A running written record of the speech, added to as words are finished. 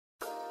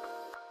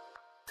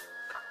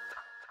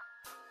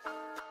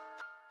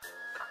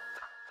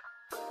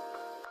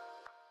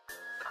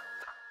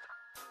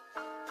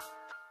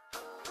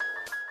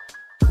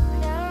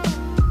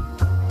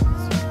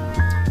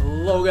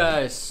Hello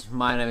guys,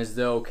 my name is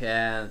Doke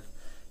and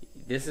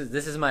this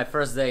is my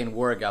first day in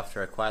work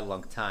after a quite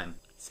long time.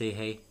 Say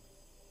hey.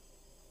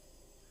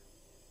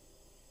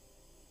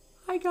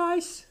 Hi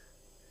guys.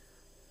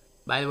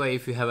 By the way,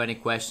 if you have any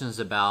questions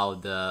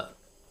about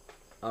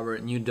our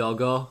new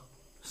doggo,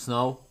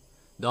 Snow,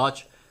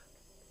 Dodge,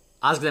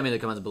 ask them in the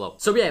comments below.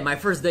 So yeah, my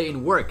first day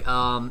in work.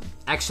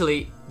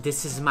 Actually,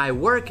 this is my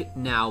work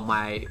now,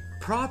 my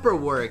proper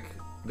work,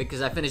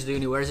 because I finished the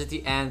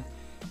university and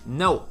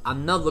no,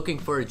 I'm not looking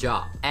for a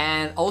job.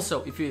 And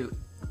also, if you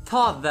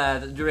thought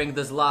that during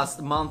this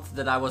last month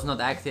that I was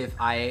not active,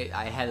 I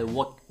had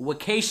a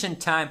vacation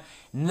time,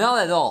 not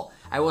at all.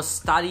 I was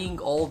studying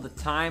all the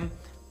time,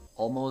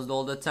 almost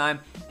all the time,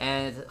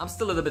 and I'm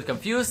still a little bit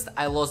confused.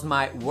 I lost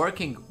my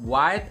working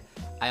wipe.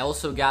 I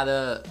also got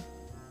a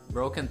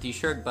broken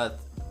t-shirt, but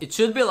it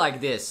should be like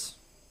this,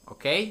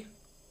 okay?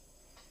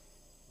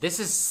 This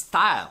is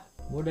style.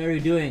 What are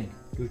you doing?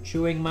 You're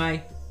chewing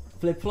my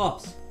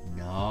flip-flops.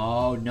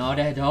 No, not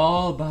at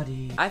all,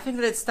 buddy. I think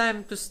that it's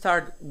time to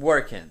start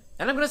working.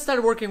 And I'm gonna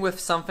start working with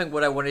something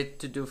what I wanted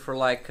to do for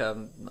like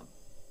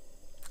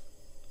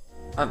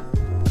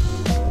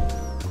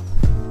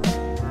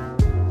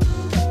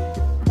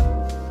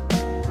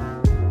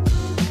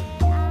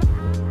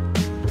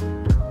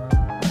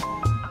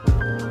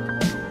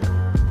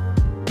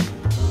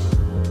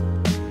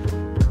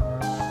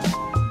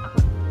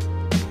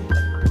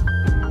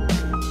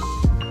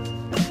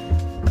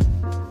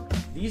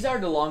These are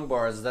the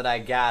longboards that I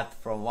got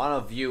from one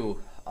of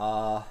you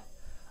a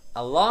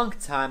long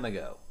time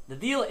ago. The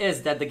deal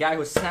is that the guy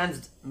who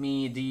sent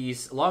me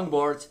these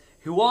longboards,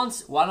 he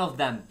wants one of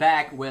them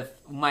back with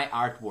my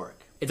artwork.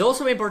 It's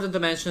also important to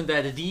mention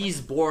that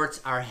these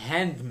boards are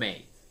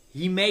handmade.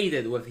 He made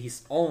it with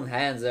his own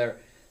hands.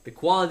 The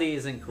quality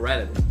is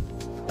incredible.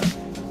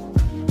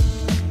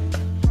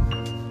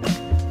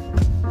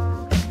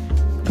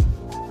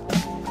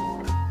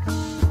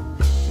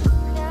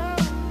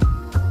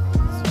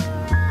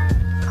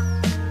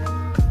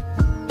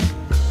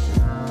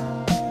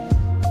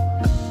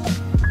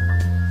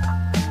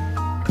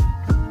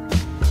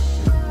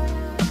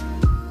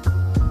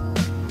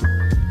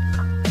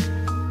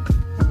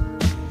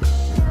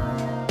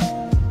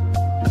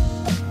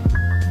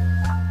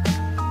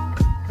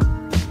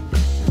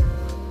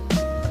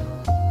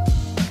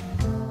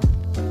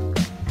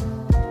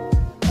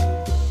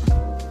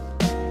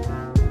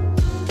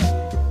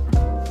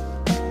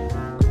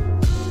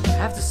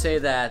 Say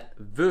that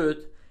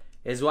wood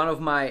is one of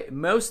my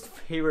most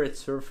favorite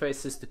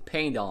surfaces to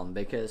paint on,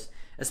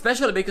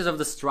 especially because of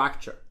the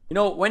structure. You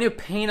know, when you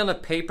paint on a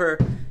paper,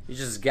 you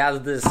just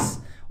got this,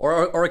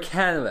 or a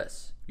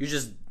canvas, you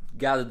just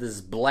got this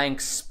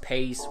blank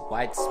space,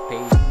 white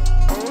space.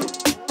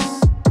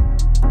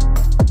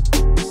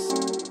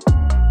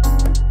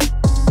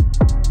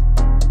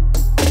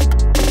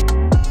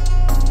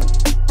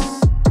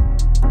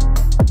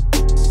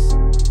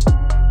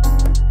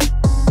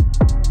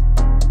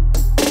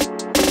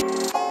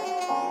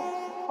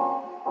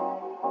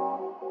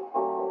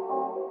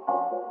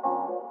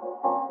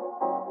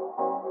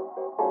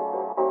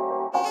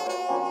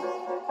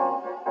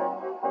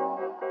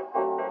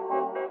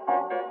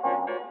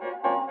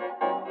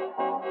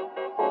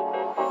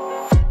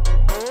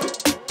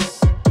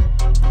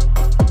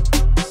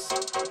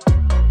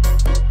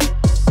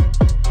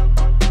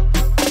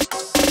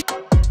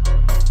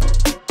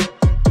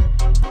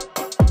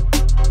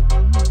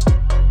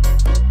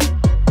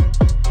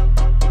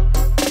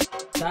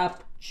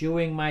 Stop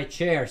chewing my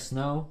chair,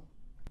 Snow.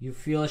 You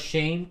feel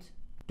ashamed,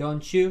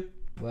 don't you?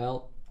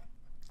 Well,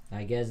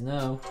 I guess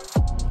no.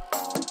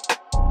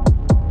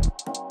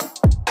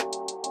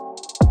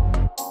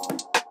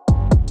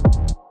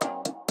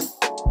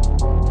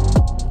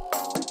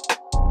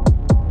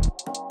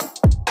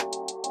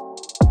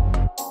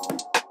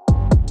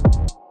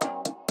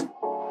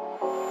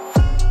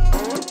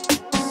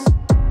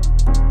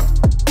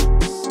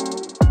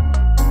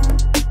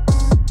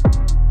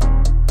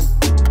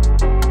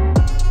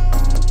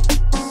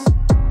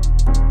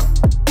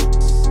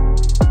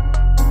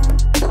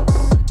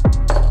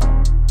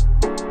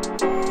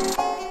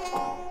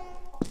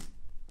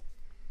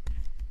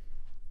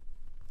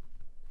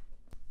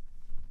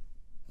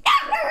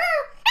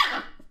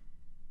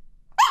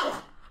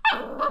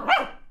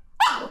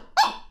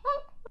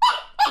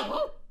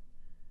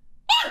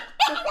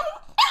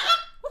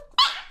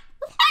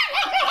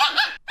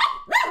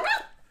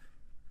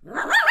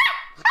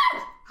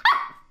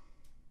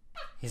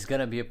 He's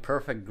gonna be a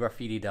perfect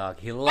graffiti dog.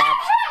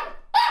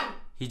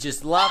 He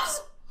just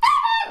loves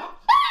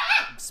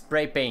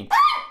spray paint.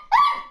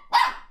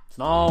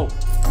 No!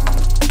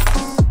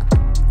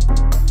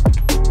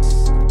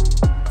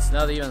 It's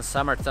not even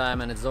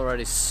summertime and it's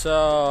already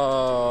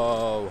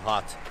so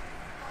hot.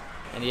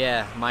 And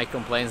yeah, my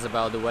complaints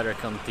about the weather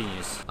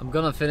continues. I'm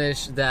gonna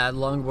finish that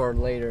longboard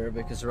later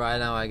because right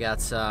now I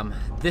got some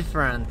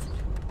different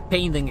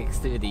painting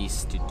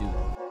activities to do.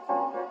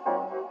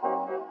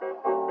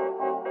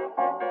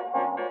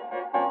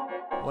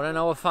 Wanna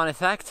know a funny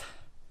fact?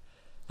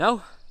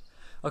 No?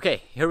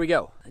 Okay, here we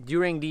go.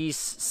 During these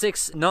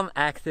 6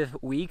 non-active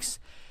weeks,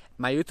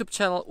 my YouTube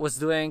channel was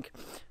doing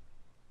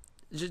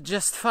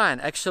just fine.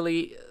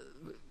 Actually,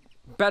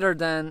 better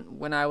than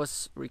when I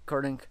was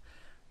recording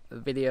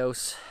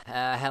videos.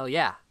 Hell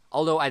yeah.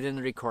 Although I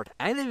didn't record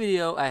any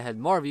video, I had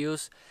more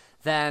views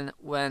than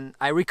when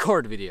I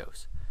record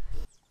videos.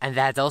 And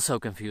that's also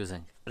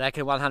confusing. But I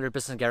can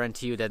 100%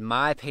 guarantee you that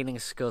my painting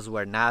skills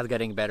were not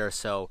getting better,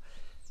 so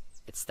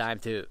it's time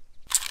to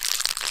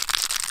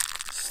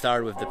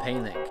start with the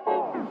painting.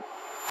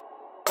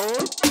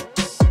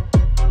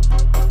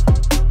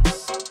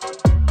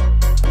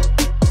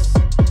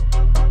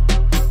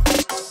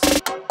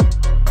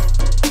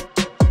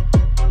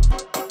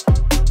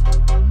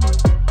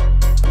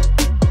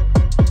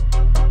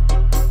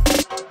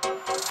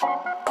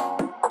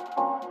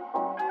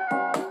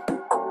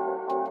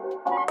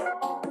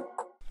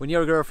 When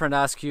your girlfriend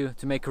asks you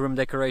to make a room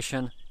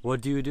decoration,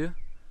 what do?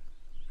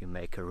 You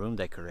make a room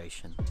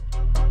decoration.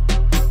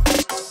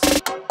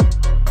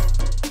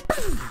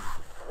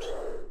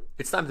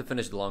 It's time to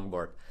finish the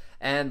longboard.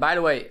 And by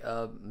the way,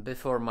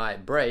 before my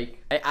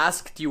break, I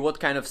asked you what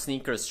kind of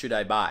sneakers should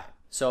I buy.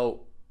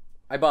 So,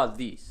 I bought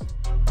these.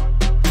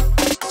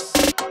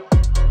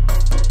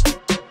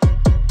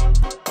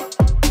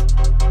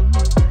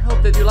 I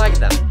hope that you like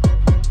them.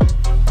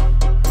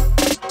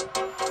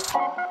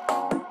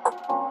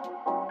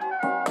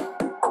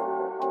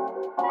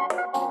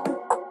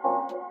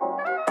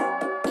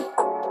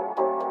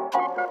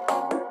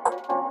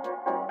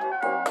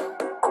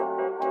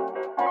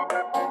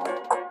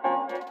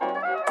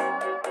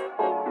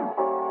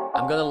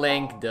 I'm gonna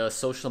link the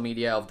social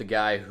media of the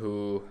guy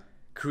who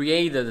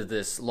created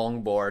this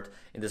longboard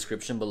in the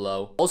description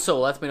below. Also,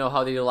 let me know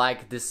how did you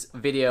like this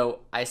video.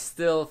 I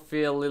still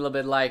feel a little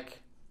bit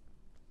like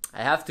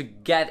I have to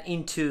get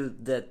into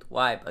that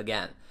vibe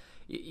again.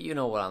 You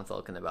know what I'm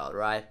talking about,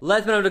 right?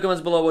 Let me know in the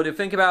comments below what you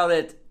think about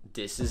it.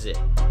 This is it.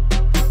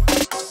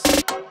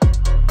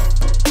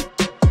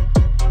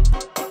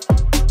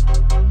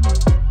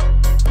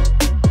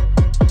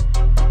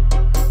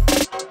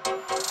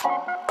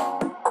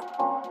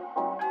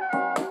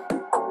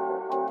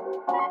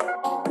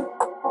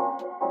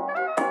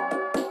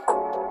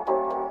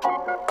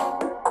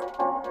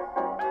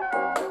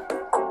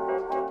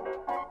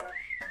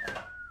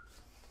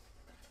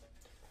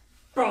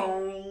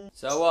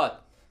 So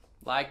what?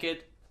 Like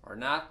it or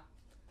not?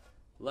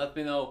 Let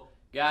me know.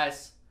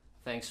 Guys,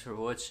 thanks for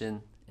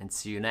watching and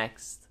see you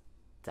next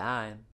time.